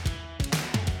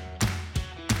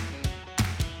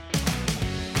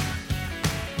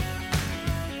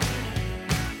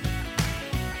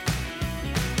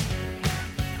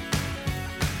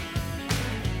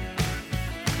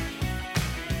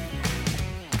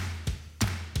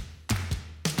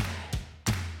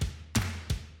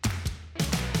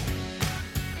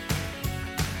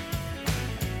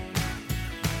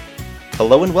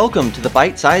Hello and welcome to the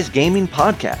Bite Size Gaming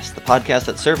Podcast, the podcast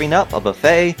that's serving up a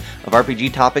buffet of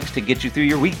RPG topics to get you through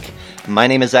your week. My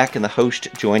name is Zach, and the host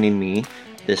joining me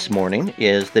this morning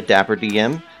is the Dapper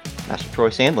DM, Master Troy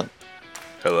Sandlin.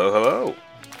 Hello, hello.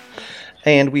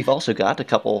 And we've also got a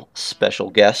couple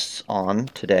special guests on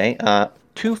today.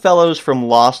 Two fellows from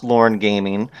Lost Lorne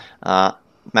Gaming,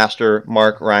 Master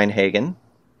Mark Rein-Hagen.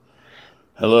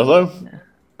 Hello,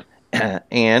 hello.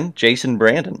 And Jason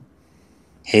Brandon.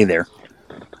 Hey there.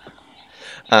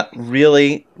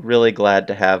 Really glad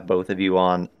to have both of you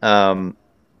on.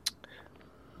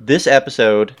 This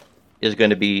episode is going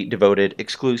to be devoted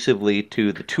exclusively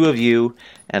to the two of you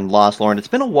and Lost Lorne. It's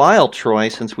been a while, Troy,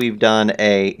 since we've done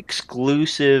a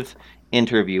exclusive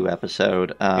interview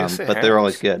episode, Yes, but they're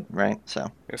always good, right? So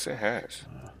yes, it has.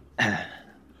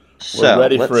 We're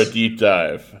ready for a deep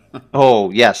dive.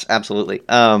 Oh, yes, absolutely.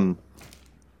 And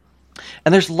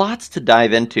there's lots to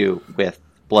dive into with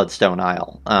Bloodstone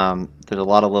Isle. There's a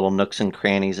lot of little nooks and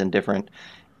crannies and different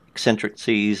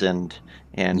eccentricities and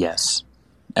yes,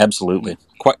 absolutely.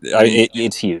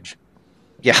 It's huge.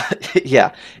 Yeah,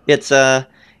 yeah. It's a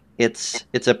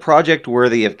project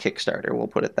worthy of Kickstarter. We'll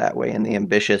put it that way, and the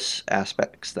ambitious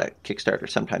aspects that Kickstarter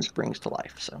sometimes brings to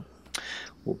life. So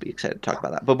we'll be excited to talk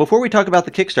about that. But before we talk about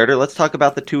the Kickstarter, let's talk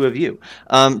about the two of you.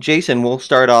 Jason, we'll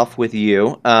start off with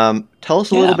you. Tell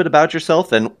us a little bit about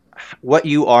yourself and what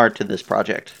you are to this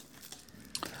project.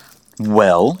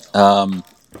 Well,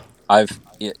 I've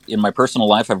in my personal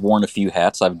life I've worn a few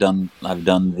hats. I've done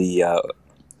the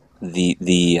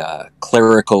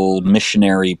clerical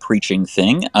missionary preaching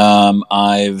thing.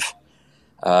 I've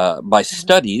by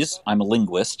studies I'm a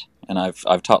linguist, and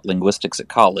I've taught linguistics at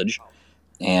college,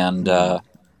 and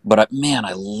but I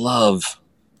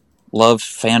love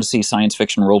fantasy, science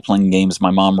fiction, role playing games. My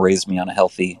mom raised me on a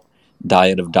healthy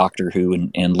diet of Doctor Who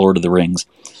and Lord of the Rings.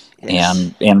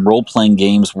 Yes. And role-playing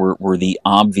games were the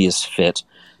obvious fit.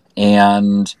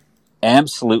 And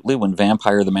absolutely, when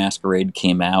Vampire the Masquerade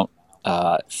came out,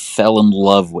 fell in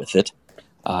love with it.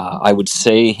 I would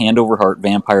say, hand over heart,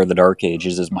 Vampire the Dark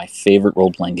Ages is my favorite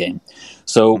role-playing game.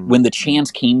 So when the chance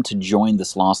came to join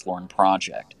this Lost Lorne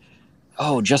project,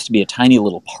 just to be a tiny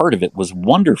little part of it was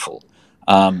wonderful.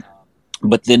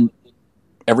 But then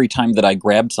every time that I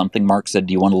grabbed something, Mark said,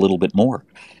 "Do you want a little bit more?"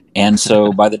 And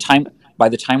so by the time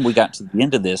we got to the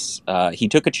end of this, he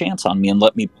took a chance on me and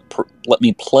let me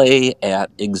play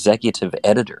at executive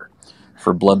editor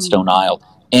for Bloodstone Isle.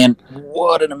 And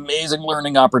what an amazing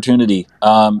learning opportunity!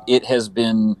 It has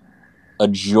been a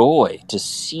joy to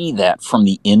see that from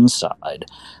the inside.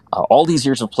 All these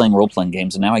years of playing role-playing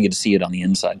games, and now I get to see it on the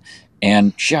inside.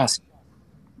 And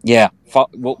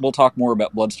we'll talk more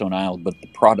about Bloodstone Isle, but the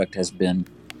product has been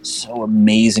so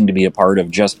amazing to be a part of.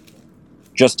 Just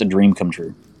a dream come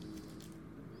true.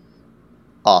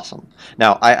 Awesome.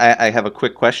 Now, I have a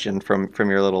quick question from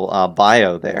your little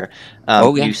bio there.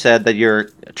 You said that you're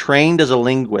trained as a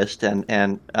linguist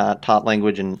and taught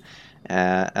language in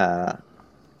taught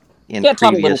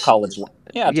a little college.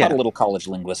 Taught a little college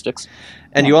linguistics.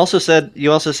 And you also said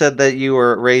that you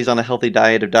were raised on a healthy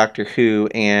diet of Doctor Who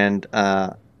and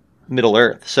Middle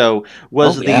Earth. So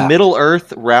was the Middle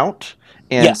Earth route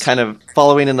and kind of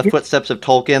following in the footsteps of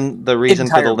Tolkien the reason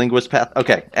for the linguist path?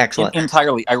 Okay, excellent.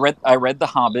 Entirely. I read The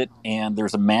Hobbit, and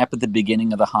there's a map at the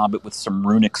beginning of The Hobbit with some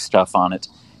runic stuff on it.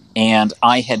 And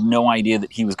I had no idea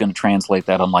that he was going to translate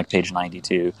that on like page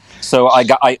 92. So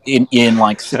in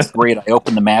like sixth grade, I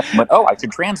opened the map and went, I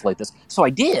should translate this. So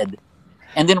I did,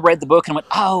 and then read the book and went,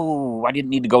 I didn't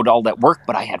need to go to all that work,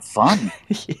 but I had fun.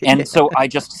 And so I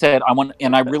just said,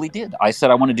 and I really did. I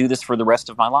said, I want to do this for the rest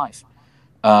of my life.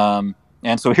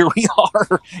 And so here we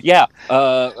are.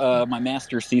 My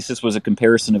master's thesis was a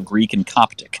comparison of Greek and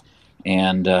Coptic.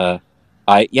 And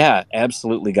I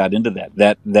absolutely got into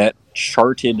that. That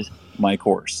charted my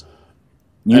course.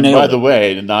 And by the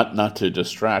way, not to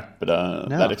distract, but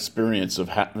that experience of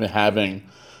having,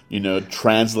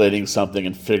 translating something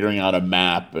and figuring out a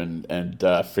map and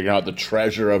figuring out the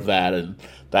treasure of that and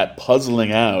that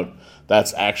puzzling out,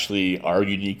 that's actually our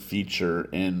unique feature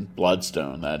in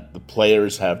Bloodstone, that the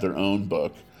players have their own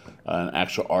book, an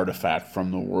actual artifact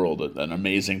from the world, an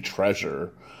amazing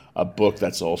treasure, a book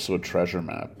that's also a treasure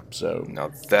map. So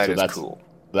that's cool.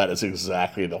 That is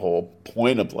exactly the whole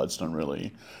point of Bloodstone,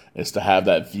 really, is to have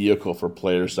that vehicle for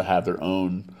players to have their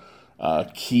own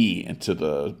key into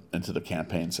the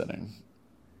campaign setting.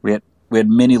 We had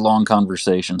many long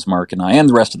conversations, Mark and I, and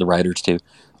the rest of the writers too,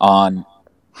 on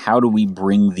how do we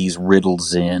bring these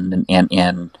riddles in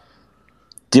and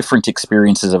different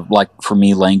experiences of, like, for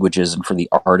me, languages, and for the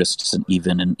artists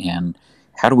and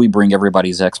how do we bring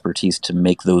everybody's expertise to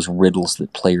make those riddles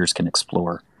that players can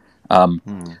explore?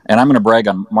 And I'm going to brag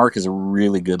on Mark is a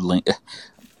really good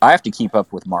I have to keep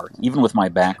up with Mark, even with my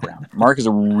background. Mark is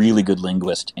a really good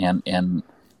linguist and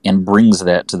brings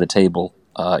that to the table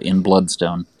in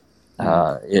Bloodstone.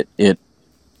 There's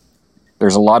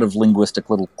a lot of linguistic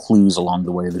little clues along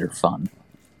the way that are fun.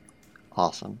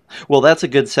 Awesome. Well, that's a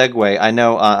good segue. I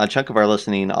know a chunk of our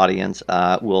listening audience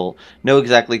will know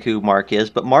exactly who Mark is,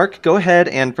 but Mark, go ahead,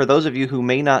 and for those of you who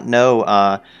may not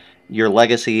know your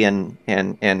legacy and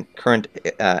current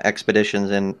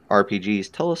expeditions in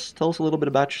RPGs, tell us a little bit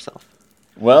about yourself.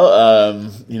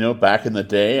 Well, back in the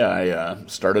day, I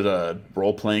started a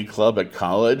role-playing club at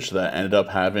college that ended up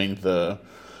having the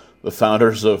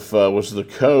founders of Wizards of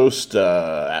the Coast,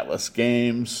 Atlas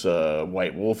Games,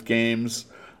 White Wolf Games,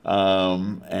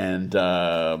 and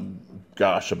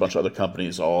gosh, a bunch of other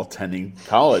companies all attending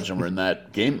college, and we're in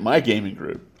that my gaming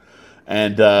group,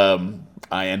 and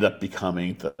I ended up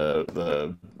becoming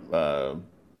the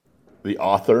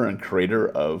author and creator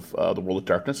of The World of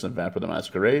Darkness and Vampire the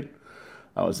Masquerade.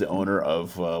 I was the owner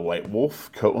of White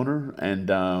Wolf, co-owner, and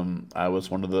I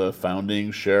was one of the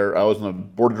founding I was on the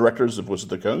board of directors of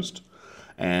Wizards of the Coast,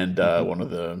 and one of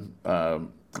the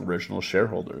original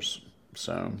shareholders.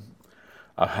 So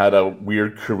I've had a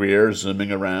weird career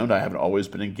zooming around. I haven't always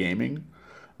been in gaming,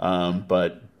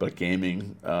 but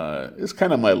gaming is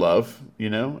kind of my love,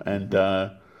 and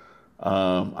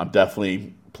I'm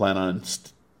definitely plan on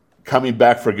coming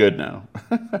back for good now.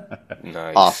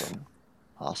 Nice.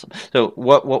 Awesome. So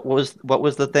what was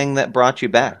the thing that brought you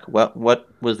back? What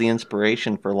was the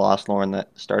inspiration for Lost Lorn that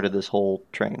started this whole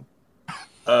train?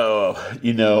 Oh,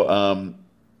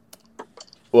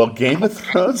 well, Game of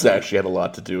Thrones actually had a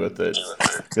lot to do with it,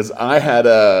 because I had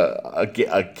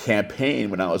a campaign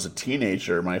when I was a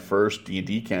teenager. My first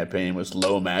D&D campaign was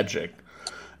Low Magic,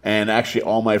 and actually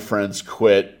all my friends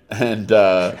quit, and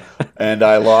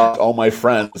I lost all my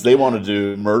friends. They wanted to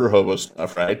do murder hobo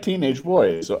stuff, right? Teenage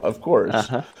boys, of course.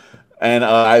 Uh-huh.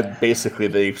 And they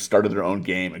started their own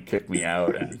game and kicked me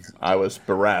out, and I was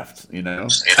bereft,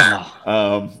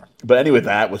 But anyway,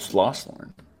 that was Lost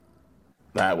Lorn.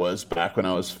 That was back when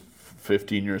I was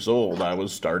 15 years old. I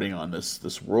was starting on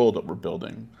this world that we're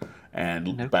building,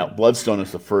 and Bloodstone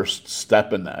is the first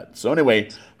step in that. So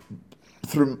anyway,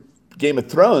 through Game of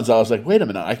Thrones, I was like, wait a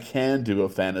minute, I can do a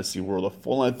fantasy world, a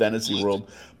full-on fantasy world,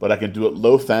 but I can do it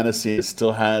low fantasy. It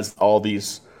still has all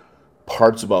these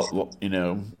parts about,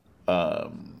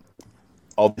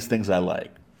 all these things I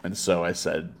like. And so I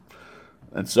said,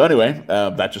 anyway,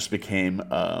 that just became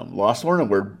Lost Lorn, and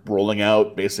we're rolling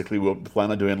out, basically, we'll plan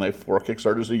on doing like 4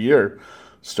 Kickstarters a year,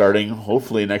 starting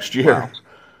hopefully next year.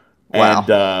 Wow.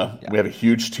 And we have a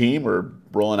huge team. We're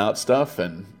rolling out stuff,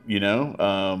 and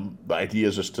the idea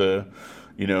is just to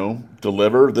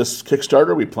deliver this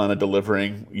Kickstarter. We plan on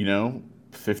delivering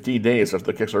 15 days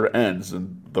after the Kickstarter ends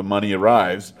and the money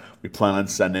arrives. We plan on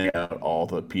sending out all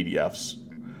the PDFs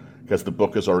because the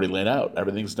book is already laid out.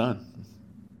 Everything's done.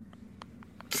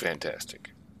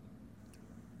 Fantastic.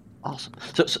 Awesome.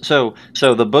 So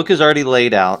the book is already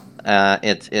laid out.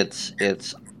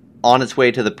 It's on its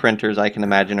way to the printers, I can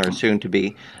imagine, or soon to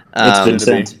be. It's been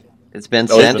sent. It's been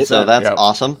sent, so that's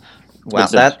awesome. Wow,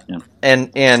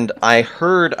 and I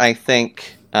heard, I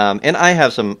think, and I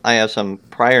have some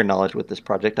prior knowledge with this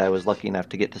project. I was lucky enough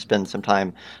to get to spend some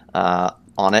time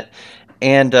on it,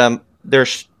 and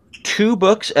there's 2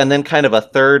 books and then kind of a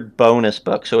third bonus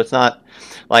book. So it's not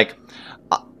like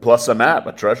plus a map,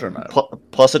 a treasure map,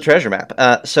 plus a treasure map.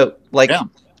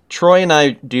 Troy and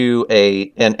I do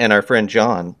and our friend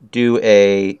John do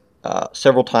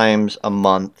several times a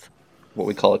month, what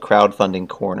we call a crowdfunding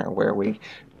corner, where we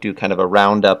do kind of a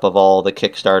roundup of all the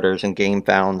Kickstarters and Game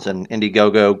Founds and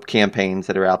Indiegogo campaigns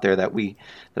that are out there that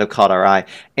have caught our eye.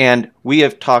 And we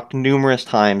have talked numerous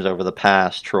times over the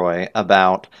past, Troy,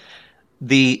 about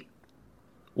the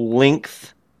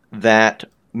length that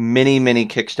many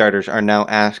Kickstarters are now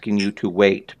asking you to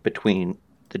wait between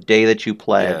the day that you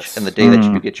pledge and the day that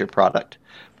you get your product,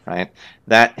 right?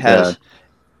 That has,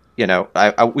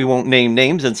 we won't name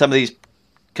names, and some of these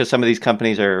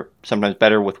companies are sometimes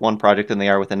better with one project than they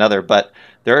are with another, but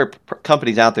there are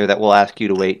companies out there that will ask you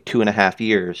to wait 2.5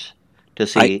 years to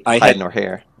see hide nor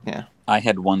hair. Yeah, I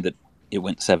had one that it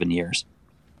went 7 years.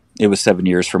 It was 7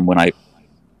 years from when the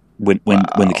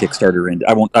Kickstarter ended.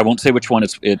 I won't say which one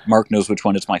Mark knows which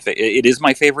one. It is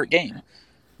my favorite game.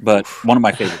 But one of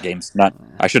my favorite games,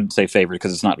 I shouldn't say favorite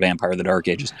because it's not Vampire the Dark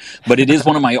Ages, but it is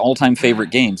one of my all-time favorite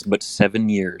games, but 7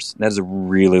 years. That is a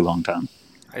really long time.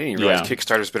 I didn't even realize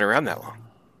Kickstarter's been around that long.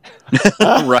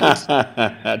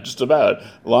 Right. Just about.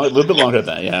 A little bit longer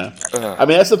than that, yeah. I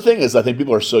mean, that's the thing is I think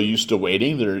people are so used to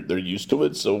waiting, they're used to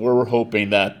it, so we're hoping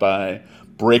that by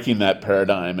breaking that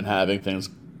paradigm and having things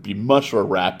be much more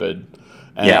rapid.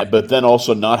 Yeah. But then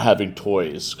also not having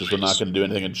toys, because we're not going to do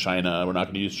anything in China. We're not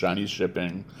going to use Chinese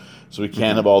shipping. So we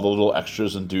can't have all the little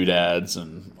extras and doodads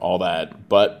and all that.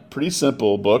 But pretty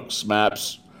simple books,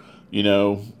 maps,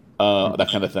 that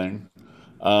kind of thing.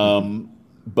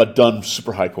 But done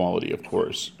super high quality, of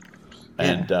course.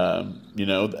 And,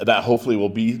 that hopefully will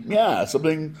be,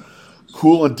 something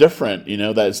cool and different,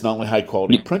 that it's not only high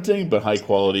quality printing, but high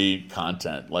quality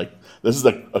content. Like, this is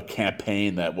a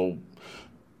campaign that will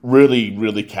really,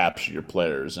 really capture your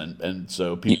players. And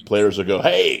so players will go,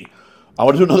 hey, I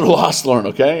want to do another Lost Lorn,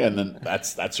 okay? And then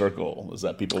that's our goal, is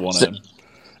that people want to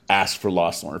ask for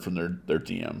Lost Lorn from their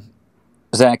DM.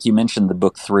 Zach, you mentioned the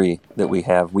book 3 that we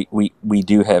have. We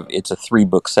do have, it's a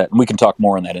 3-book set, and we can talk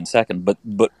more on that in a second, but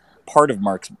part of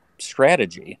Mark's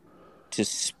strategy to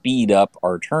speed up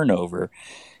our turnover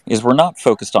is we're not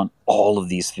focused on all of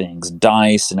these things,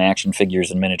 dice and action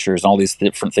figures and miniatures, and all these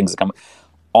different things that come.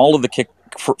 All of the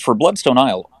for Bloodstone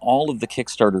Isle, all of the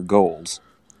Kickstarter goals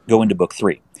go into book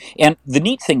 3. And the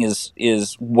neat thing is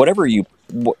whatever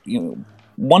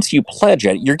once you pledge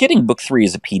it, you're getting book 3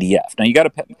 as a PDF. Now you got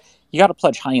to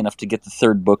pledge high enough to get the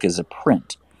 3rd book as a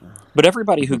print. But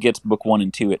everybody who gets book 1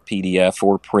 and 2 at PDF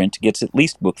or print gets at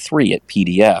least book 3 at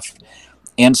PDF.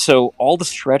 And so all the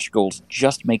stretch goals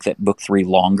just make that book 3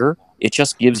 longer. It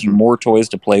just gives you more toys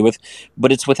to play with,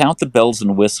 but it's without the bells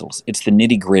and whistles. It's the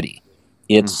nitty gritty.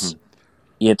 It's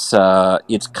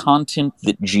content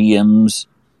that GMs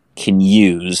can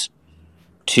use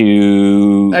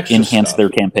to enhance their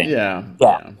campaign. Yeah. And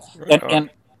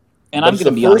but I'm going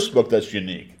to be honest. It's the first book that's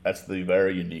unique. That's the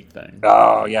very unique thing.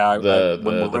 Oh yeah.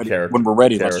 When we're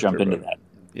ready, let's jump into that.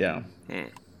 Yeah.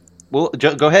 Well,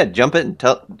 go ahead, jump in.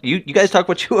 Tell you guys talk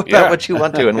what you want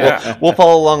to, and we'll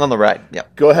follow along on the ride. Yeah.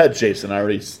 Go ahead, Jason. I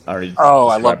already. Oh,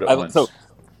 I love. So,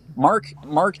 Mark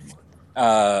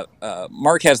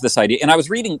has this idea, and I was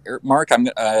reading. Mark,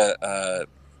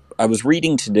 I was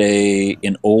reading today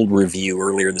an old review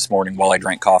earlier this morning while I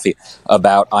drank coffee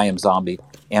about I Am Zombie,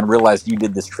 and realized you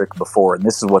did this trick before, and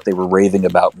this is what they were raving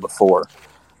about before.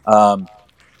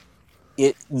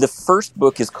 The first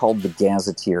book is called The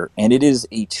Gazetteer, and it is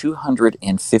a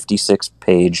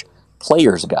 256-page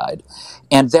player's guide.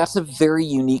 And that's a very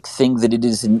unique thing, that it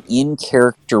is an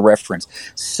in-character reference.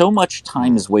 So much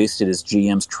time is wasted as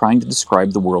GMs trying to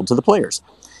describe the world to the players.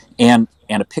 And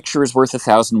a picture is worth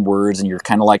 1,000 words, and you're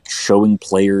kind of like showing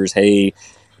players, hey,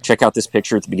 check out this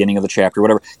picture at the beginning of the chapter,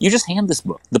 whatever. You just hand this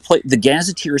book. The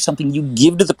Gazetteer is something you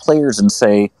give to the players and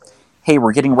say, hey,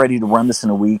 we're getting ready to run this in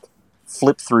a week.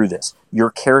 Flip through this. Your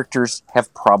characters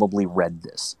have probably read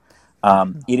this.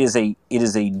 It is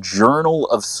a journal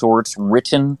of sorts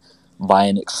written by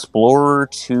an explorer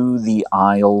to the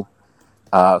Isle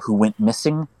who went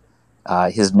missing.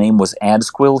 His name was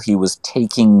Adsquill. He was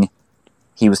taking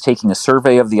a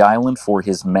survey of the island for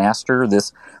his master.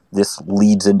 This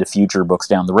leads into future books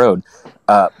down the road.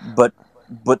 But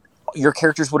your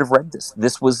characters would have read this.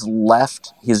 This was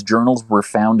left. His journals were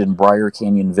found in Briar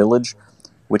Canyon Village,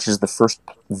 which is the first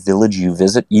village you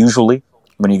visit, usually,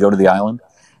 when you go to the island.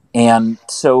 And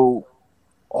so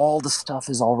all the stuff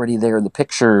is already there, the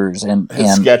pictures and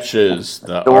sketches,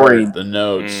 the story, art, the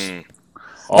notes,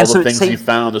 all the things he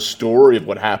found, the story of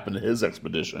what happened to his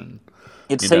expedition.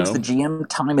 It saves the GM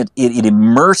time. It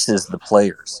immerses the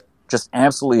players, just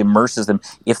absolutely immerses them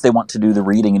if they want to do the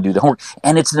reading and do the homework.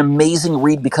 And it's an amazing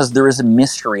read because there is a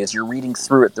mystery. As you're reading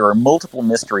through it, there are multiple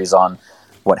mysteries on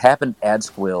what happened to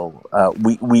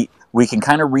Adsquill. We can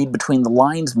kind of read between the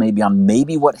lines maybe on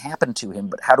what happened to him,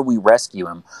 but how do we rescue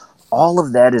him? All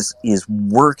of that is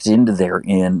worked into there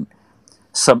in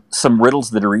some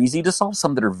riddles that are easy to solve,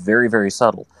 some that are very, very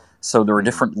subtle. So there are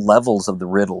different levels of the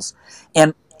riddles.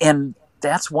 And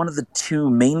that's one of the 2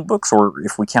 main books, or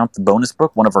if we count the bonus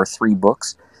book, one of our 3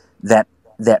 books. That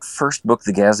first book,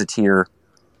 The Gazetteer,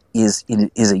 is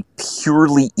a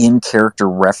purely in-character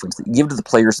reference that you give to the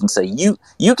players and say, you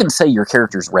can say your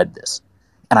characters read this.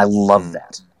 And I love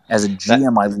that. As a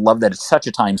GM, I love that. It's such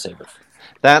a time saver.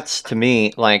 That's, to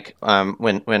me, like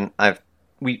when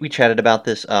we chatted about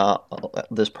this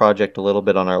project a little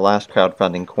bit on our last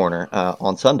crowdfunding corner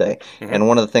on Sunday, and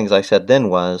one of the things I said then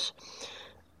was,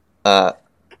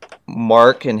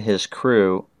 Mark and his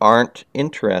crew aren't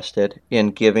interested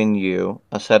in giving you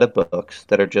a set of books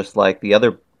that are just like the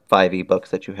other 5e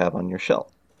books that you have on your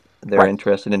shelf. They're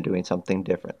interested in doing something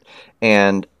different.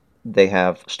 And they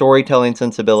have storytelling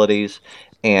sensibilities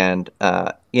and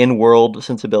in-world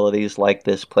sensibilities like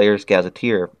this Player's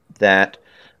Gazetteer that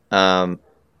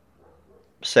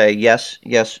say, yes,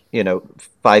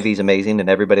 5e is amazing and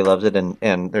everybody loves it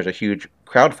and there's a huge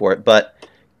crowd for it, but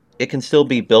it can still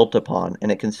be built upon,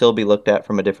 and it can still be looked at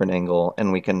from a different angle,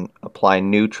 and we can apply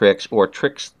new tricks or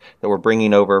tricks that we're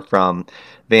bringing over from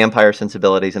vampire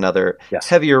sensibilities and other Yes.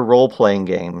 heavier role-playing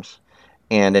games,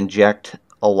 and inject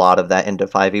a lot of that into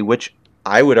 5e, which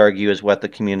I would argue is what the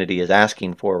community is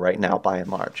asking for right now, by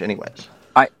and large. Anyways,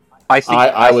 I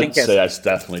think would say that's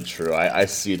definitely true. I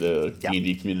see the yeah.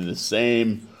 D&D community the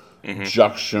same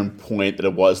junction point that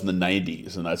it was in the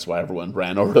 90s, and that's why everyone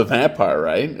ran over to Vampire,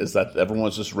 right? Is that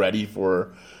everyone's just ready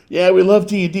for, yeah, we love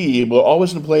D&D, we're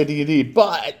always going to play D&D,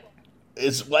 but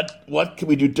is what can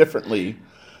we do differently?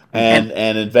 And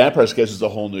in Vampire's case, it's a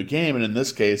whole new game, and in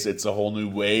this case, it's a whole new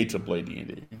way to play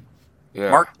D&D.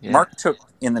 Yeah. Mark took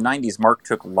in the 90s. Mark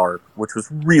took LARP, which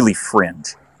was really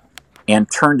fringe, and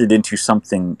turned it into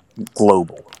something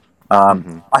global.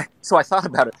 I thought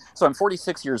about it. So I'm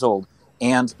 46 years old,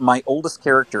 and my oldest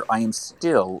character, I am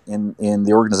still in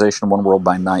the organization One World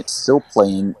by Night, still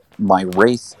playing my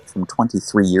Wraith from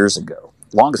 23 years ago.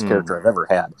 Longest character I've ever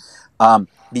had.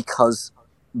 Because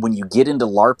when you get into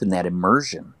LARP and that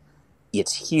immersion,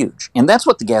 it's huge. And that's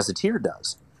what the Gazetteer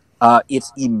does.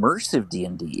 It's immersive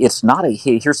D&D. It's not a,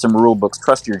 hey, here's some rule books,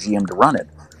 trust your GM to run it.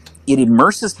 It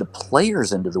immerses the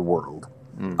players into the world.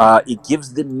 It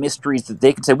gives them mysteries that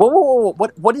they can say, whoa,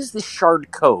 what is this Shard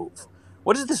Cove?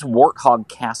 What is this Warthog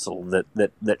Castle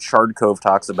that Shard Cove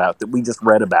talks about, that we just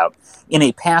read about in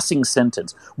a passing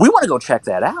sentence? We want to go check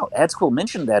that out. Adsquill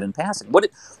mentioned that in passing.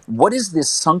 What is this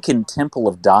sunken Temple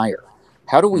of Dire?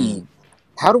 How do we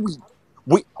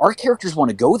our characters want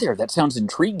to go there. That sounds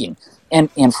intriguing.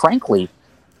 And frankly,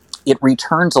 it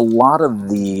returns a lot of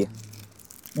the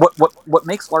what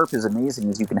makes LARP is amazing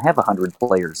is you can have 100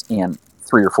 players and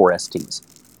 3 or 4 STs,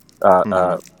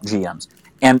 GMs,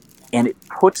 and it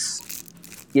puts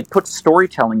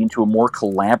storytelling into a more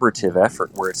collaborative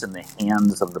effort where it's in the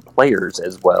hands of the players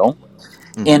as well.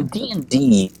 And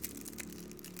D&D,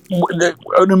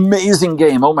 an amazing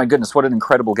game. Oh my goodness, what an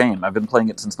incredible game. I've been playing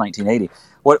it since 1980.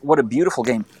 What a beautiful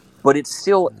game. But it's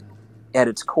still, at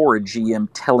its core, a GM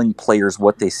telling players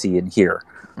what they see and hear.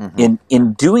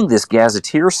 In doing this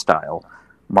Gazetteer style,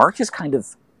 Mark has kind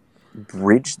of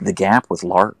bridged the gap with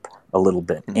LARP a little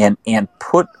bit and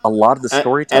put a lot of the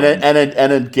storytelling. And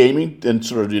in gaming, in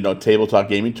sort of tabletop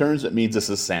gaming terms, it means it's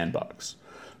a sandbox.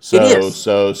 So it is.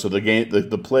 So the game,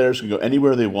 the players can go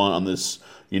anywhere they want on this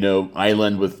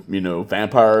island with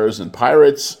vampires and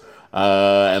pirates,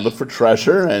 and look for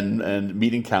treasure and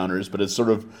meet encounters. But it's sort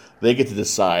of, they get to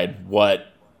decide what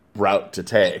route to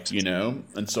take,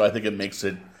 and so I think it makes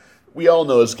it. We all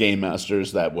know as game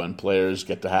masters that when players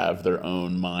get to have their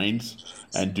own minds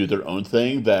and do their own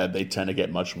thing, that they tend to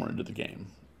get much more into the game.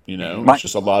 It's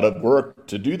just a lot of work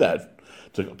to do that,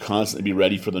 to constantly be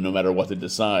ready for no matter what they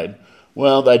decide.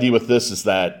 Well, the idea with this is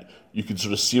that you can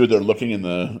sort of see what they're looking in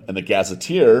the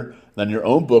Gazetteer. Then your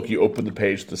own book, you open the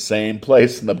page the same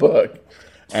place in the book,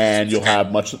 and you'll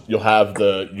have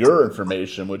your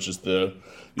information, which is the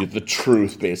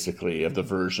truth basically of the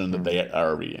version that they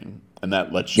are reading, and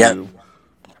that lets you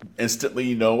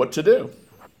instantly know what to do.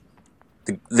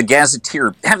 The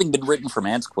Gazetteer, having been written from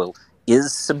Adsquill,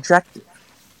 is subjective.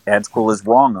 Adsquill is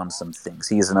wrong on some things.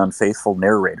 He is an unfaithful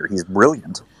narrator. He's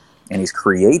brilliant, and he's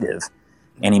creative,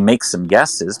 and he makes some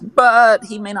guesses, but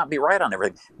he may not be right on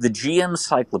everything. The GM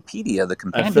Cyclopedia, the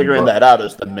companion and figuring book, that out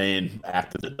is the main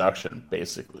act of deduction,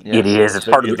 basically. It is. It's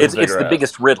part of it. It's the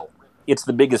biggest riddle. It's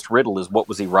the biggest riddle is what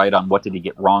was he right on, what did he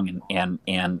get wrong, and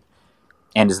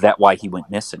is that why he went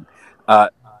missing?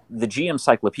 The GM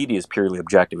Cyclopedia is purely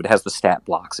objective. It has the stat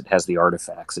blocks, it has the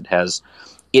artifacts, it has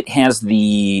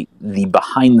the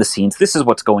behind the scenes. This is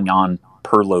what's going on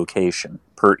per location,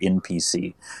 per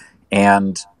NPC,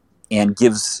 and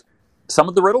gives some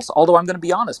of the riddles. Although I'm going to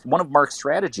be honest, one of Mark's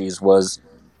strategies was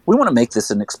we want to make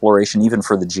this an exploration even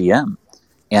for the GM,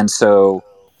 and so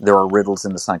there are riddles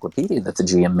in the Cyclopedia that the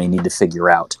GM may need to figure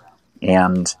out,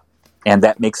 and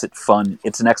that makes it fun.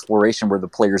 It's an exploration where the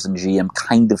players and GM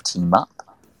kind of team up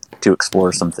to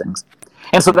explore some things.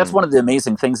 And so that's one of the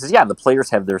amazing things is, the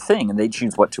players have their thing and they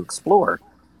choose what to explore,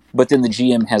 but then the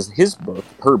GM has his book,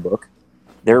 her book,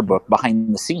 their book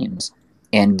behind the scenes,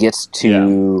 and gets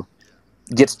to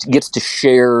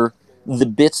share the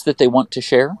bits that they want to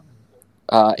share,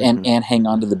 and hang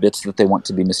on to the bits that they want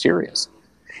to be mysterious.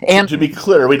 And to be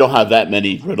clear, we don't have that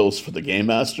many riddles for the Game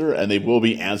Master, and they will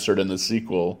be answered in the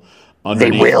sequel.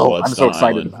 They will. I'm so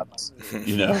excited about this.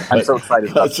 I'm so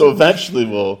excited about this. So eventually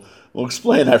we'll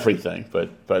explain everything, but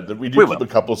we do keep a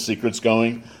couple secrets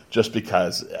going, just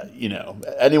because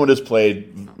anyone who's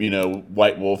played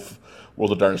White Wolf,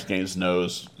 World of Darkness games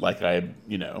knows,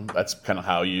 that's kind of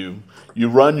how you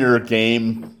run your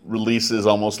game releases,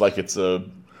 almost like it's a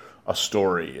a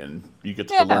story, and you get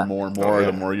to learn more and more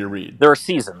the more you read. There are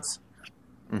seasons.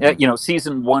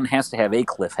 Season 1 has to have a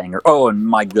cliffhanger. Oh, and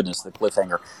my goodness, the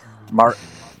cliffhanger.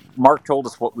 Mark told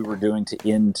us what we were doing to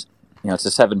end. It's a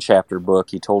 7-chapter book.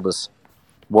 He told us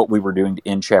what we were doing to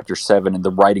end chapter 7, and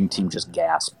the writing team just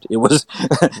gasped. It was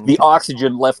the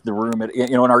oxygen left the room.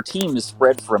 And our team is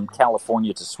spread from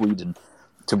California to Sweden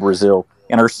to Brazil,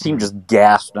 and our team just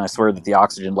gasped. And I swear that the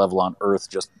oxygen level on Earth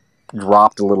just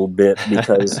dropped a little bit,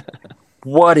 because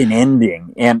what an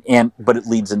ending! But it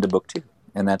leads into book 2,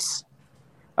 and that's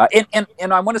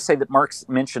and I want to say that Mark's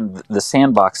mentioned the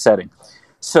sandbox setting.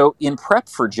 So in prep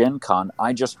for Gen Con,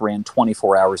 I just ran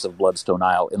 24 hours of Bloodstone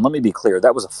Isle. And let me be clear,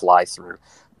 that was a fly-through.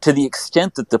 To the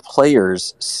extent that the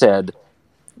players said,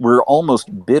 we're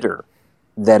almost bitter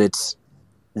that it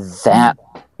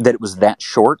was that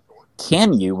short.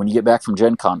 Can you, when you get back from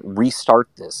Gen Con, restart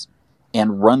this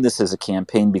and run this as a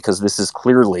campaign? Because this is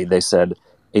clearly, they said,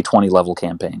 a 20-level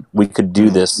campaign. We could do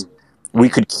this. We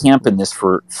could camp in this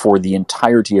for the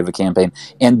entirety of a campaign.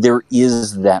 And there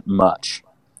is that much.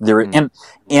 And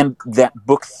that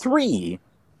book 3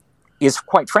 is,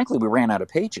 quite frankly, we ran out of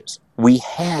pages. We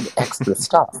had extra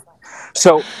stuff.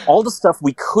 So all the stuff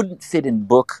we couldn't fit in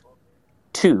book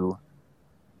 2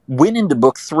 went into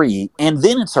book 3, and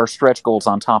then it's our stretch goals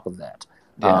on top of that.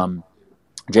 Yeah.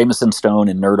 Jameson Stone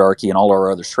and Nerdarchy and all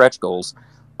our other stretch goals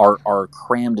are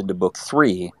crammed into book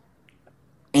 3,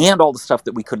 and all the stuff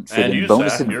that we couldn't fit in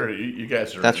bonus. Zach, you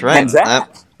guys are. That's right.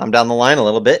 I'm down the line a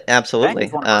little bit. Absolutely.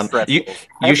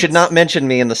 You should not mention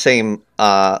me in the same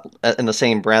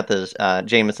breath as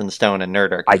Jameson Stone and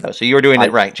Nerdarchy. So you were doing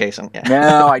it right, Jason. Yeah.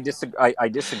 No, I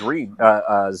disagree.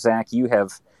 Zach, you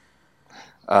have.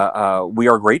 We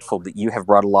are grateful that you have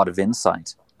brought a lot of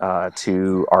insight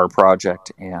to our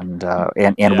project, and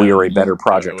we are a better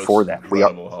project for that.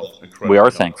 We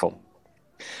are thankful.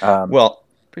 Well,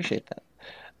 appreciate that.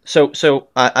 So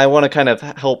I want to kind of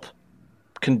help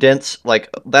condense like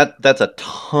that. That's a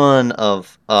ton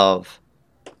of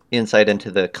insight into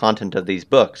the content of these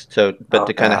books. To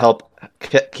kind of help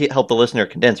the listener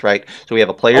condense, right? So we have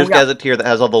a player's gazetteer that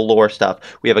has all the lore stuff.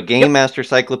 We have a game master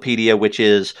cyclopedia, which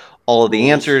is all of the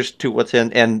answers to what's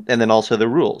in, and then also the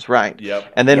rules, right?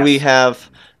 Yep. And then we have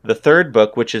the third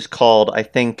book, which is called, I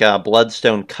think,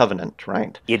 Bloodstone Covenant,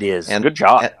 right? It is. And good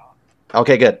job.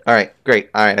 Okay, good. All right, great.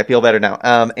 All right, I feel better now.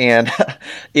 And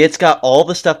it's got all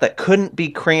the stuff that couldn't be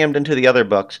crammed into the other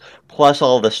books, plus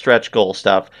all the stretch goal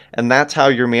stuff. And that's how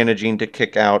you're managing to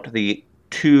kick out the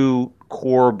 2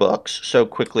 core books so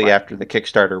quickly after the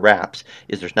Kickstarter wraps.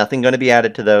 There's nothing going to be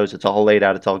added to those. It's all laid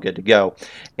out. It's all good to go.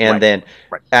 And then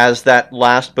as that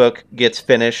last book gets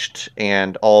finished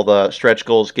and all the stretch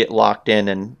goals get locked in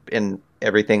and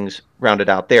everything's rounded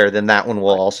out there, then that one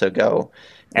will also go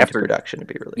after production to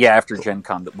be released. Yeah, after Gen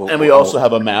Con. We also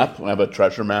have a map. We have a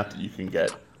treasure map that you can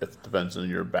get. It depends on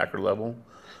your backer level.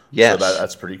 Yes. So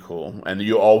that's pretty cool. And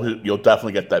you'll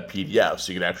definitely get that PDF,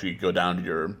 so you can actually go down to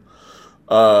your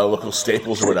local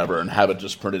Staples or whatever and have it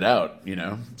just printed out,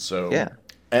 So yeah.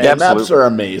 And maps are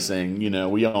amazing.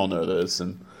 We all know this.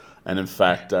 And in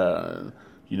fact, the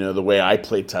way I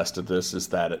play tested this is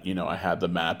that, I had the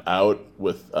map out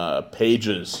with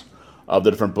pages of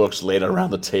the different books laid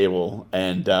around the table,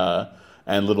 and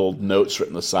little notes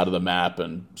written on the side of the map,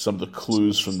 and some of the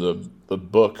clues from the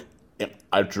book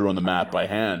I drew on the map by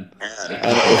hand.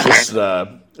 And it was just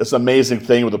this amazing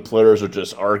thing where the players are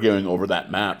just arguing over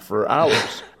that map for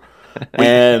hours.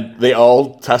 And they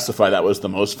all testify that was the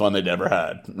most fun they'd ever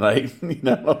had, right?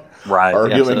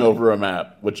 Arguing over a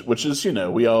map, which is,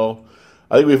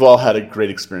 I think we've all had great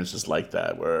experiences like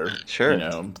that, where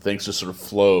things just sort of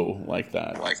flow like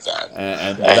that.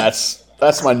 And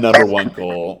that's my number one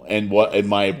goal. And what in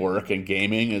my work and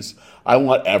gaming is, I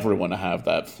want everyone to have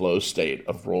that flow state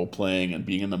of role playing and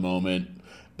being in the moment,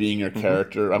 being your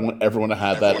character. I want everyone to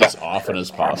have that as often as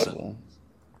possible.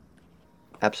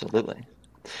 Absolutely.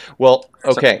 Well,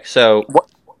 okay, so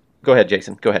go ahead,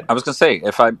 Jason. Go ahead. I was going to say,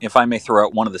 if I may throw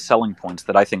out one of the selling points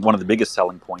that I think one of the biggest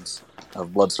selling points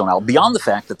of Bloodstone Isle, beyond the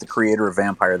fact that the creator of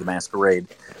Vampire the Masquerade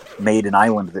made an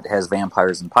island that has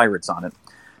vampires and pirates on it,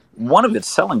 one of its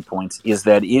selling points is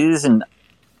that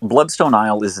Bloodstone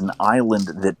Isle is an island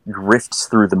that drifts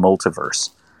through the multiverse.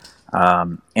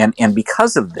 And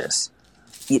because of this,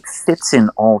 it fits in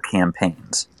all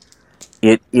campaigns.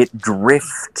 It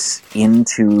drifts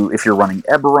into, if you're running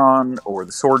Eberron or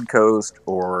the Sword Coast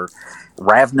or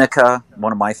Ravnica,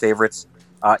 one of my favorites,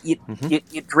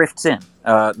 it drifts in.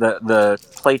 The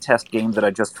playtest game that I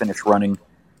just finished running,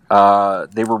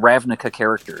 they were Ravnica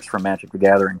characters from Magic the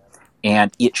Gathering,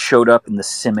 and it showed up in the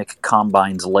Simic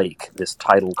Combines Lake, this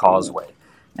tidal causeway.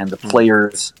 And the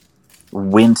players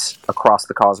went across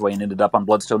the causeway and ended up on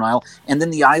Bloodstone Isle, and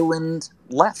then the island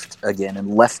left again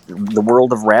and left the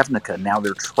world of Ravnica. Now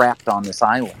they're trapped on this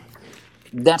island.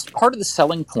 That's part of the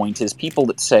selling point, is people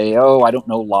that say, oh, I don't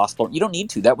know Lost Lore. You don't need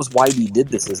to. That was why we did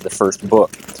this as the first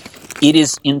book. It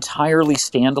is entirely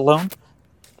standalone.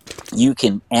 You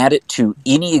can add it to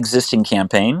any existing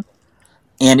campaign,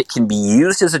 and it can be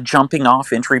used as a jumping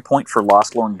off entry point for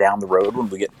Lost Lore down the road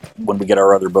when we get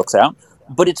our other books out.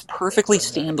 But it's perfectly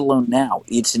standalone now.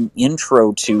 It's an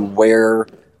intro to where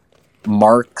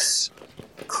Mark's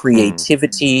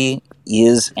creativity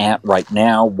is at right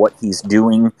now, what he's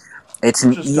doing. It's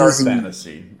an easy dark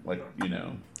fantasy, like, you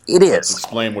know. It is. Let's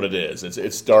explain what it is.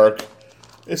 It's dark.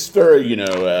 It's very,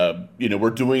 we're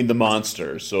doing the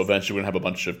monster, so eventually we're gonna have a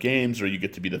bunch of games where you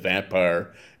get to be the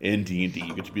vampire in D&D,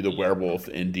 you get to be the werewolf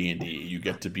in D&D, you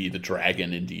get to be the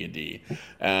dragon in D&D.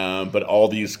 But all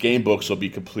these game books will be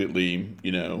completely,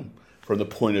 from the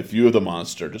point of view of the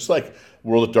monster, just like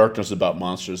World of Darkness about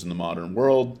monsters in the modern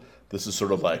world. This is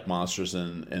sort of like monsters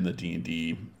in the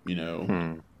D&D,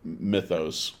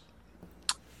 mythos.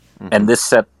 And this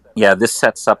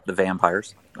sets up the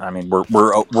vampires. I mean,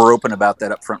 we're open about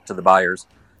that up front to the buyers.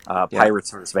 Pirates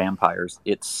versus vampires.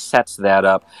 It sets that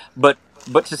up. But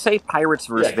to say pirates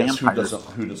versus vampires,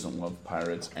 who doesn't love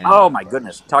pirates? And oh vampires? My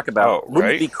goodness! Talk about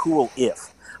wouldn't it be cool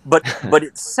if? But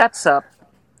it sets up.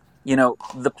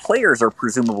 The players are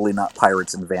presumably not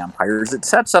pirates and vampires. It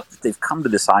sets up that they've come to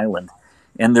this island,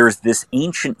 and there's this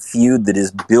ancient feud that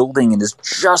is building and is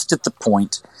just at the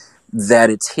point that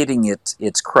it's hitting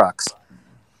its crux.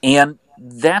 And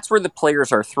that's where the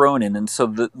players are thrown in. And so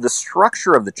the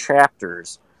structure of the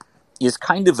chapters is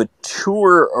kind of a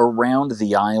tour around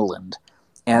the island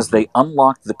as they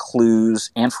unlock the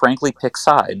clues and, frankly, pick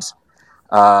sides.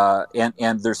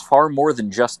 And there's far more than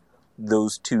just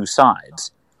those two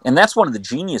sides. And that's one of the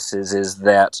geniuses, is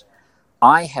that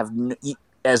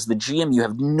as the GM, you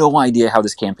have no idea how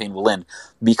this campaign will end,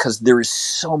 because there is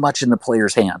so much in the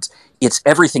player's hands.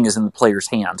 Everything is in the player's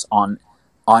hands.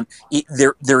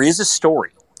 There is a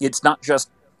story. It's not just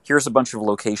here's a bunch of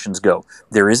locations, go.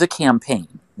 There is a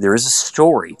campaign. There is a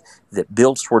story that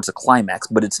builds towards a climax,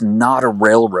 but it's not a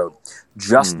railroad.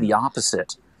 Just the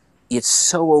opposite. It's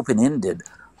so open-ended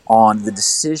on the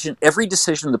decision. Every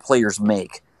decision the players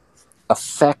make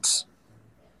affects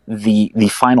the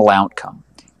final outcome.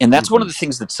 And that's one of the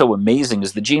things that's so amazing,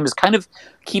 is the GM is kind of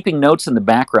keeping notes in the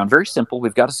background. Very simple.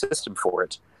 We've got a system for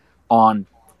it, on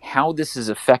how this is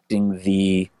affecting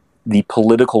the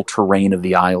political terrain of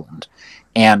the island,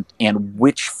 and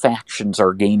which factions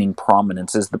are gaining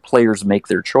prominence as the players make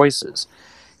their choices.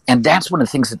 And that's one of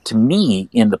the things that, to me,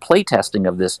 in the playtesting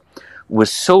of this,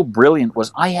 was so brilliant,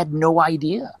 was I had no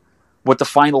idea what the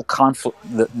final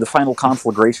the final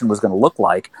conflagration was going to look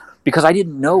like, because I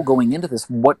didn't know going into this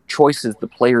what choices the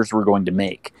players were going to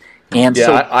make. And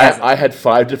I had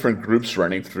 5 different groups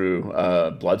running through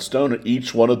Bloodstone, and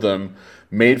each one of them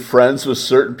made friends with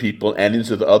certain people, enemies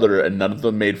with other, and none of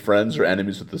them made friends or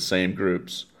enemies with the same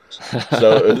groups.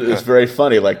 So it's very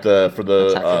funny. Like for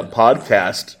the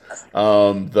podcast,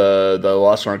 the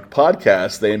Lost Ark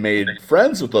podcast, they made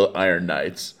friends with the Iron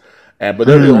Knights. But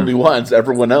they're the only ones.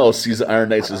 Everyone else sees the Iron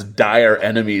Knights as dire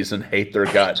enemies and hate their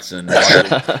guts and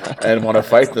want to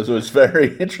fight them. So it's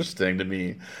very interesting to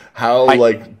me how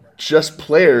just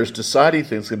players deciding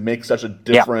things can make such a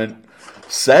different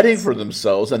setting for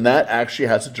themselves, and that actually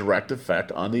has a direct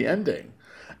effect on the ending.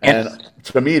 And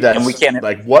to me, that's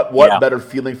what better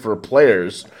feeling for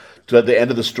players to, at the end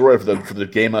of the story, for the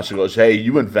game master goes, "Hey,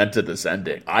 you invented this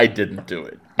ending. I didn't do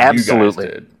it. Absolutely.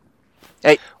 You guys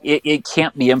did." It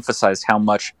can't be emphasized how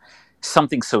much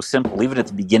something so simple, even at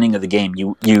the beginning of the game,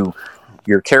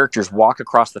 your characters walk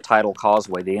across the tidal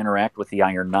causeway, they interact with the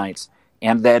Iron Knights,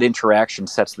 and that interaction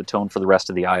sets the tone for the rest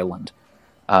of the island.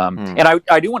 And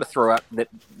I do want to throw out that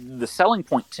the selling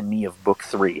point to me of Book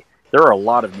 3, there are a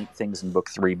lot of neat things in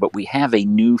Book 3, but we have a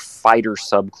new fighter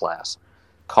subclass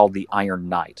called the Iron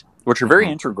Knight, which are very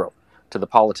integral to the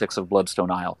politics of Bloodstone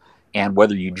Isle. And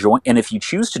whether you join, and if you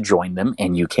choose to join them,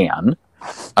 and you can,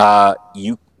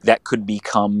 that could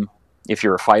become, if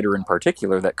you're a fighter in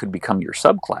particular, that could become your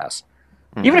subclass.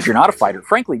 Even if you're not a fighter,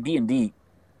 frankly, D&D,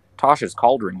 Tasha's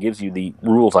Cauldron gives you the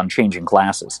rules on changing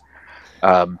classes.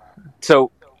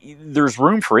 So there's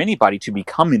room for anybody to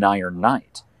become an Iron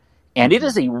Knight. And it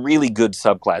is a really good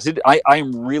subclass. I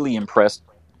am really impressed.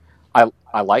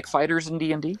 I like fighters in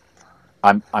D&D.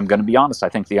 I'm going to be honest. I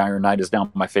think the Iron Knight is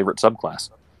now my favorite subclass.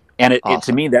 And it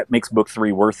to me, that makes Book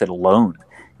 3 worth it alone,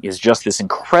 is just this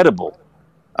incredible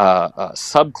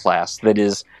subclass that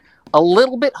is a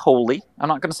little bit holy. I'm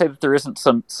not going to say that there isn't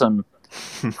some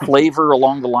flavor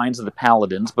along the lines of the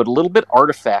paladins, but a little bit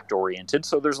artifact oriented.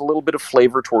 So there's a little bit of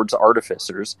flavor towards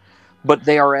artificers, but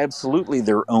they are absolutely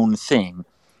their own thing.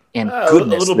 And A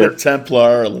goodness, little bit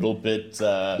Templar, a little bit,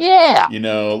 yeah,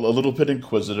 a little bit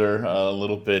Inquisitor, a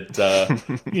little bit,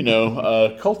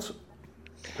 cult.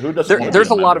 Who doesn't want to there's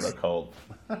be a lot of a cult?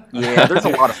 Yeah, there's a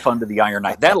lot of fun to the Iron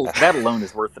Knight. That alone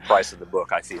is worth the price of the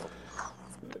book, I feel.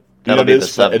 That'll be the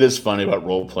sub. It is funny about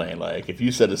role playing. Like if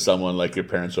you said to someone, like your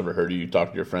parents overheard you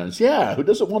talk to your friends, yeah, who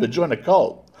doesn't want to join a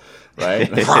cult,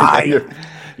 right? Right.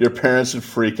 your parents would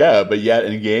freak out. But yet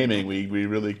in gaming, we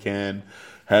really can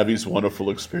have these wonderful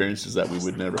experiences that we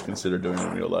would never consider doing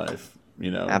in real life.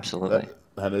 Absolutely.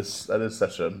 That is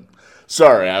such a.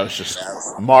 Sorry, I was just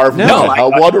marveling at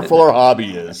how wonderful our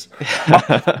hobby is.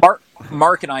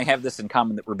 Mark and I have this in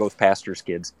common, that we're both pastors'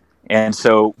 kids. And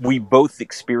so we both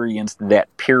experienced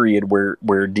that period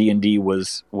where D&D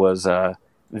was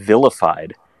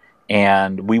vilified,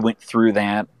 and we went through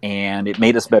that, and it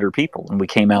made us better people, and we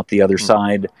came out the other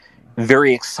side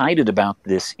very excited about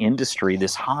this industry,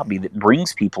 this hobby that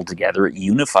brings people together, it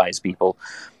unifies people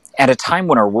at a time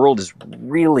when our world is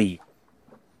really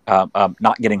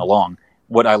not getting along.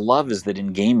 What I love is that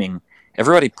in gaming,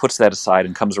 everybody puts that aside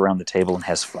and comes around the table and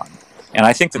has fun. And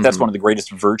I think that that's one of the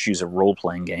greatest virtues of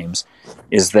role-playing games,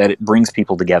 is that it brings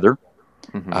people together.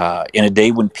 In a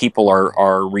day when people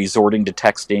are resorting to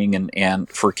texting and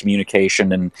for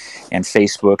communication and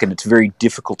Facebook, and it's very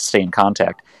difficult to stay in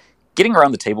contact, getting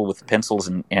around the table with pencils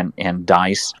and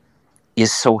dice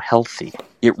is so healthy.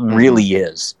 It really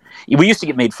is. We used to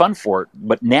get made fun for it,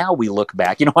 but now we look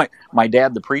back. My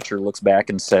dad, the preacher, looks back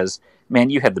and says, "Man,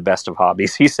 you had the best of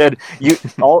hobbies." He said,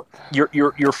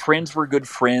 your friends were good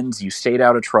friends. You stayed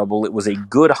out of trouble. It was a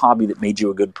good hobby that made you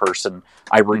a good person.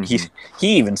 He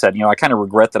even said, I kind of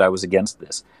regret that I was against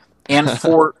this. And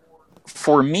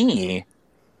for me,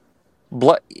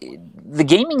 the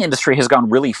gaming industry has gone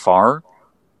really far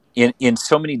in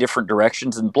so many different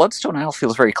directions, and Bloodstone Isle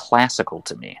feels very classical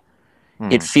to me.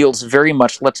 It feels very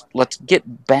much, let's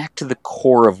get back to the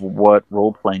core of what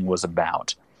role-playing was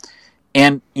about.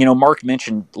 And, Mark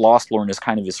mentioned Lostlorn as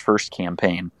kind of his first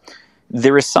campaign.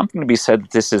 There is something to be said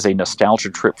that this is a nostalgia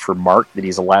trip for Mark that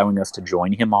he's allowing us to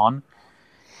join him on.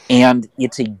 And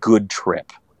it's a good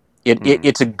trip.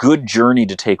 It's a good journey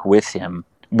to take with him.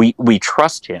 We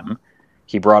trust him.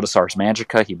 He brought us Ars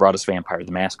Magica. He brought us Vampire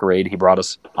the Masquerade. He brought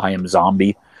us I Am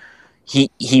Zombie.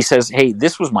 He says, hey,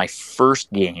 this was my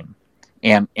first game,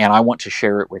 and I want to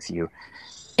share it with you.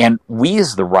 And we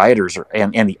as the writers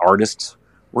and the artists,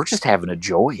 we're just having a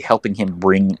joy helping him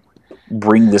bring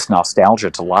this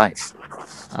nostalgia to life.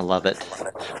 I love it.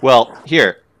 Well,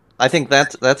 here, I think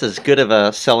that's as good of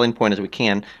a selling point as we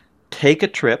can. Take a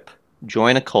trip,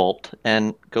 join a cult,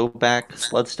 and go back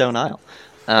Bloodstone Isle.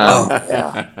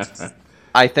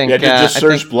 I think just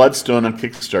search Bloodstone on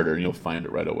Kickstarter and you'll find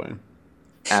it right away.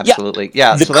 Absolutely,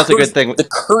 yeah. So that's a good thing. The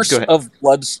Curse of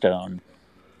Bloodstone.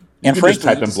 And you can just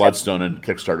type in Bloodstone and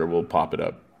Kickstarter will pop it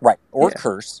up. Right, or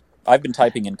Curse. I've been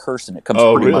typing in Curse and it comes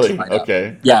pretty much right up.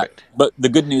 Okay. Yeah, perfect. But the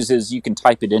good news is you can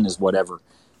type it in as whatever,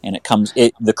 and it comes.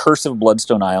 The Curse of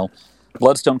Bloodstone Isle.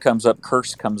 Bloodstone comes up,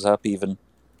 Curse comes up even.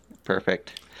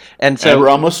 Perfect. And so we're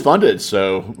almost funded,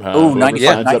 so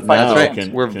 95, up now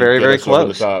right. We're very, very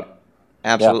close.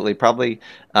 Absolutely. Yeah. Probably,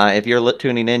 if you're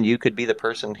tuning in, you could be the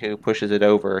person who pushes it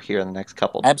over here in the next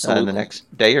in the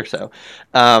next day or so.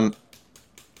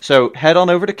 So head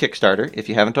on over to Kickstarter if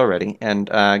you haven't already,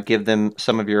 and give them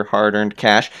some of your hard-earned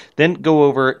cash. Then go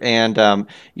over and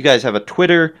you guys have a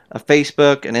Twitter, a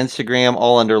Facebook, an Instagram,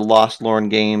 all under Lostlorn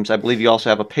Games. I believe you also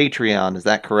have a Patreon. Is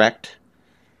that correct?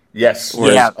 Yes.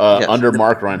 Yes. Under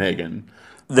Mark Rein-Hagen.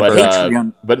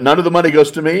 Patreon. But none of the money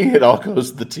goes to me. It all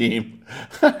goes to the team.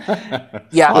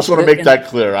 Yeah. I just want to make that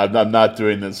clear. I'm not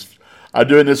doing this. I'm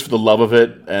doing this for the love of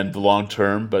it and the long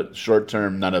term, but short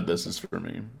term, none of this is for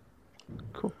me.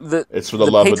 Cool. It's for the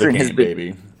love of the game,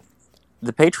 baby.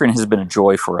 The Patreon has been a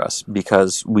joy for us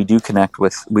because we do try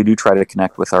to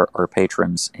connect with our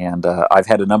patrons, and I've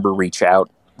had a number reach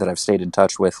out that I've stayed in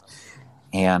touch with,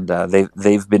 and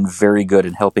they've been very good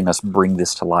in helping us bring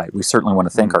this to light. We certainly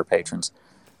want to thank our patrons,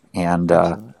 and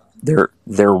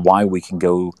they're why we can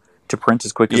go to print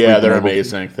as quick as we can. Yeah, they're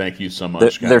amazing. Thank you so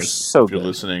much, guys. They're so good. If you're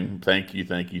listening, thank you.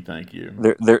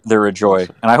 They're a joy,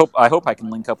 and I hope I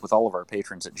can link up with all of our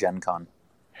patrons at Gen Con.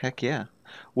 Heck yeah.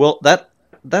 Well,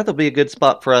 that'll be a good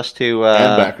spot for us to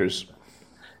and backers.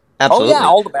 Absolutely. Oh yeah,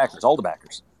 all the backers.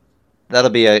 That'll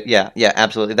be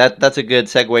absolutely. That's a good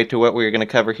segue to what we're going to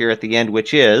cover here at the end,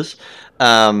 which is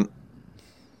as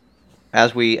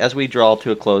we draw to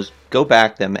a close, go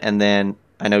back them, and then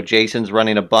I know Jason's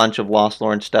running a bunch of Lost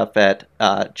Lorne stuff at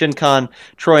Gen Con.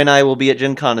 Troy and I will be at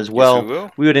Gen Con as well. Yes, we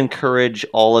will. We would encourage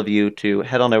all of you to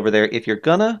head on over there. If you're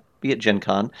gonna be at Gen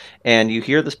Con and you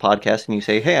hear this podcast and you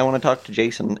say, hey, I want to talk to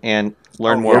Jason and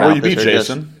learn more where about will you this. be,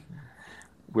 Jason?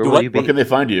 Where will you be? Where can they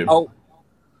find you? Oh,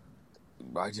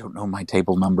 I don't know my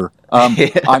table number. I'm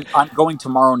going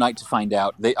tomorrow night to find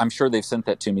out. I'm sure they've sent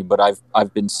that to me, but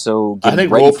I've been so. I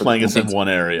think ready role for playing is in one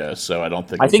area, so I don't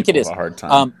think. I think it is have a hard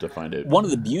time to find it. One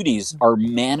of the beauties, our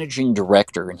managing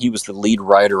director, and he was the lead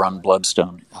writer on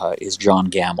Bloodstone, is John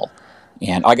Gamble.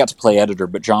 And I got to play editor,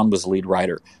 but John was the lead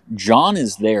writer. John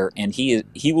is there, and he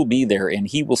will be there, and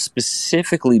he will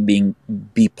specifically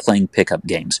be playing pickup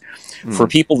games. For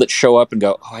people that show up and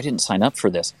go, oh, I didn't sign up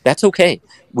for this. That's okay.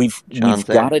 We've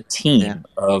got a team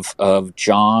of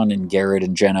John and Garrett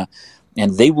and Jenna,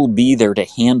 and they will be there to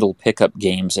handle pickup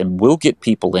games, and we'll get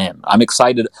people in. I'm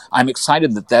excited. I'm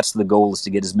excited that that's the goal, is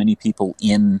to get as many people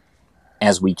in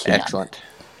as we can.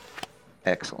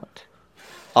 Excellent.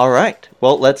 All right.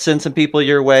 Well, let's send some people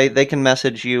your way. They can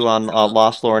message you on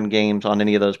Lost Lorne Games on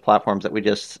any of those platforms that we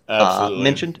just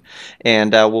mentioned,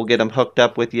 and we'll get them hooked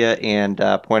up with you and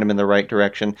point them in the right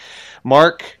direction.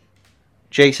 Mark,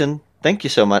 Jason, thank you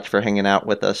so much for hanging out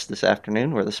with us this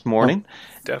afternoon or this morning.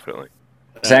 Definitely.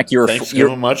 Zach, thanks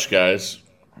so much, guys.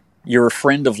 You're a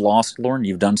friend of Lost Lorne.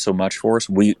 You've done so much for us.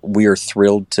 We are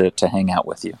thrilled to hang out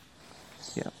with you.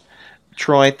 Yeah.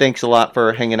 Troy, thanks a lot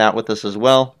for hanging out with us as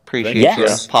well. Appreciate you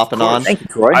popping on. Thank you,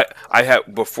 Troy. I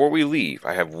have, before we leave,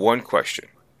 I have one question.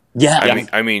 Yeah.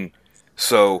 I mean,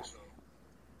 so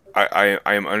I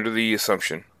am under the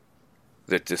assumption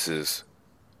that this is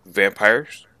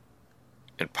vampires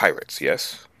and pirates,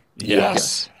 yes?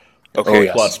 Yes. Okay.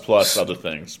 Plus other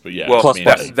things, but yeah. Well,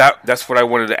 that's what I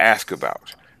wanted to ask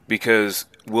about, because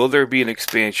will there be an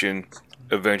expansion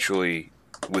eventually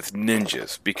with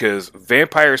ninjas? Because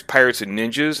vampires, pirates, and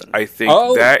ninjas, I think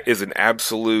that is an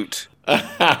absolute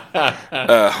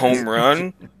home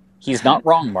run. He's not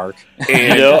wrong, Mark.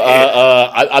 And,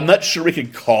 I'm not sure we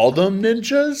could call them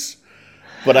ninjas,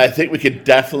 but I think we could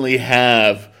definitely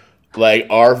have like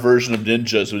our version of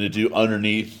ninjas when you do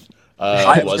underneath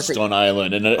Bloodstone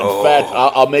Island. And in fact,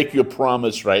 I'll make you a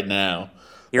promise right now.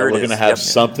 We're going to have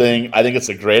something. I think it's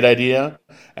a great idea,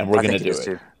 and we're going to do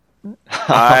it.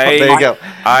 There you go.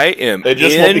 I am. They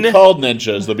just won't be called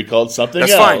ninjas. They'll be called something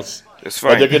else. That's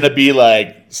fine. But they're going to be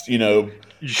like,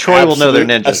 Troy will know they're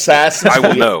ninjas. Assassins. I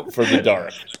will know from the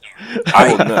dark.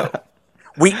 I will know.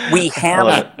 We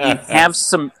have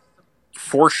some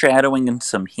foreshadowing and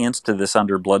some hints to this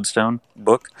under Bloodstone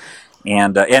book,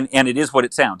 and it is what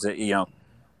it sounds.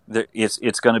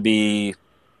 It's going to be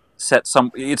set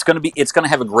some. It's going to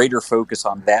have a greater focus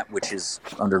on that which is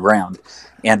underground,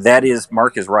 and that is,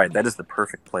 Mark is right. That is the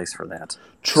perfect place for that.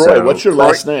 Troy, what's your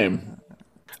last name?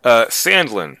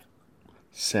 Sandlin.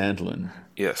 Sandlin.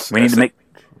 Yes.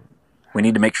 We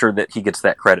need to make sure that he gets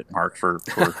that credit, Mark, for...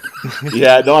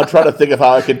 Yeah, no, I'm trying to think of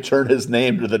how I can turn his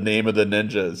name to the name of the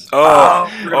ninjas.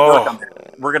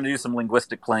 We're going to do some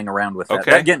linguistic playing around with that.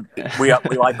 Okay. Again, we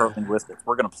like our linguistics.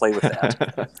 We're going to play with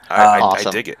that. I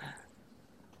dig it.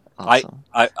 Awesome.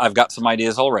 I've got some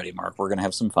ideas already, Mark. We're going to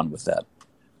have some fun with that.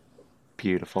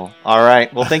 Beautiful. All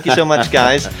right. Well, thank you so much,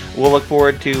 guys. We'll look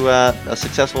forward to a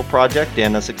successful project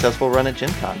and a successful run at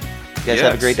Gen Con. You guys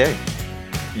have a great day.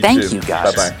 Thank you,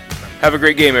 guys. Bye-bye. Have a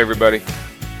great game, everybody.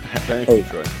 Thank you,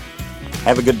 Troy.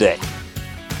 Have a good day.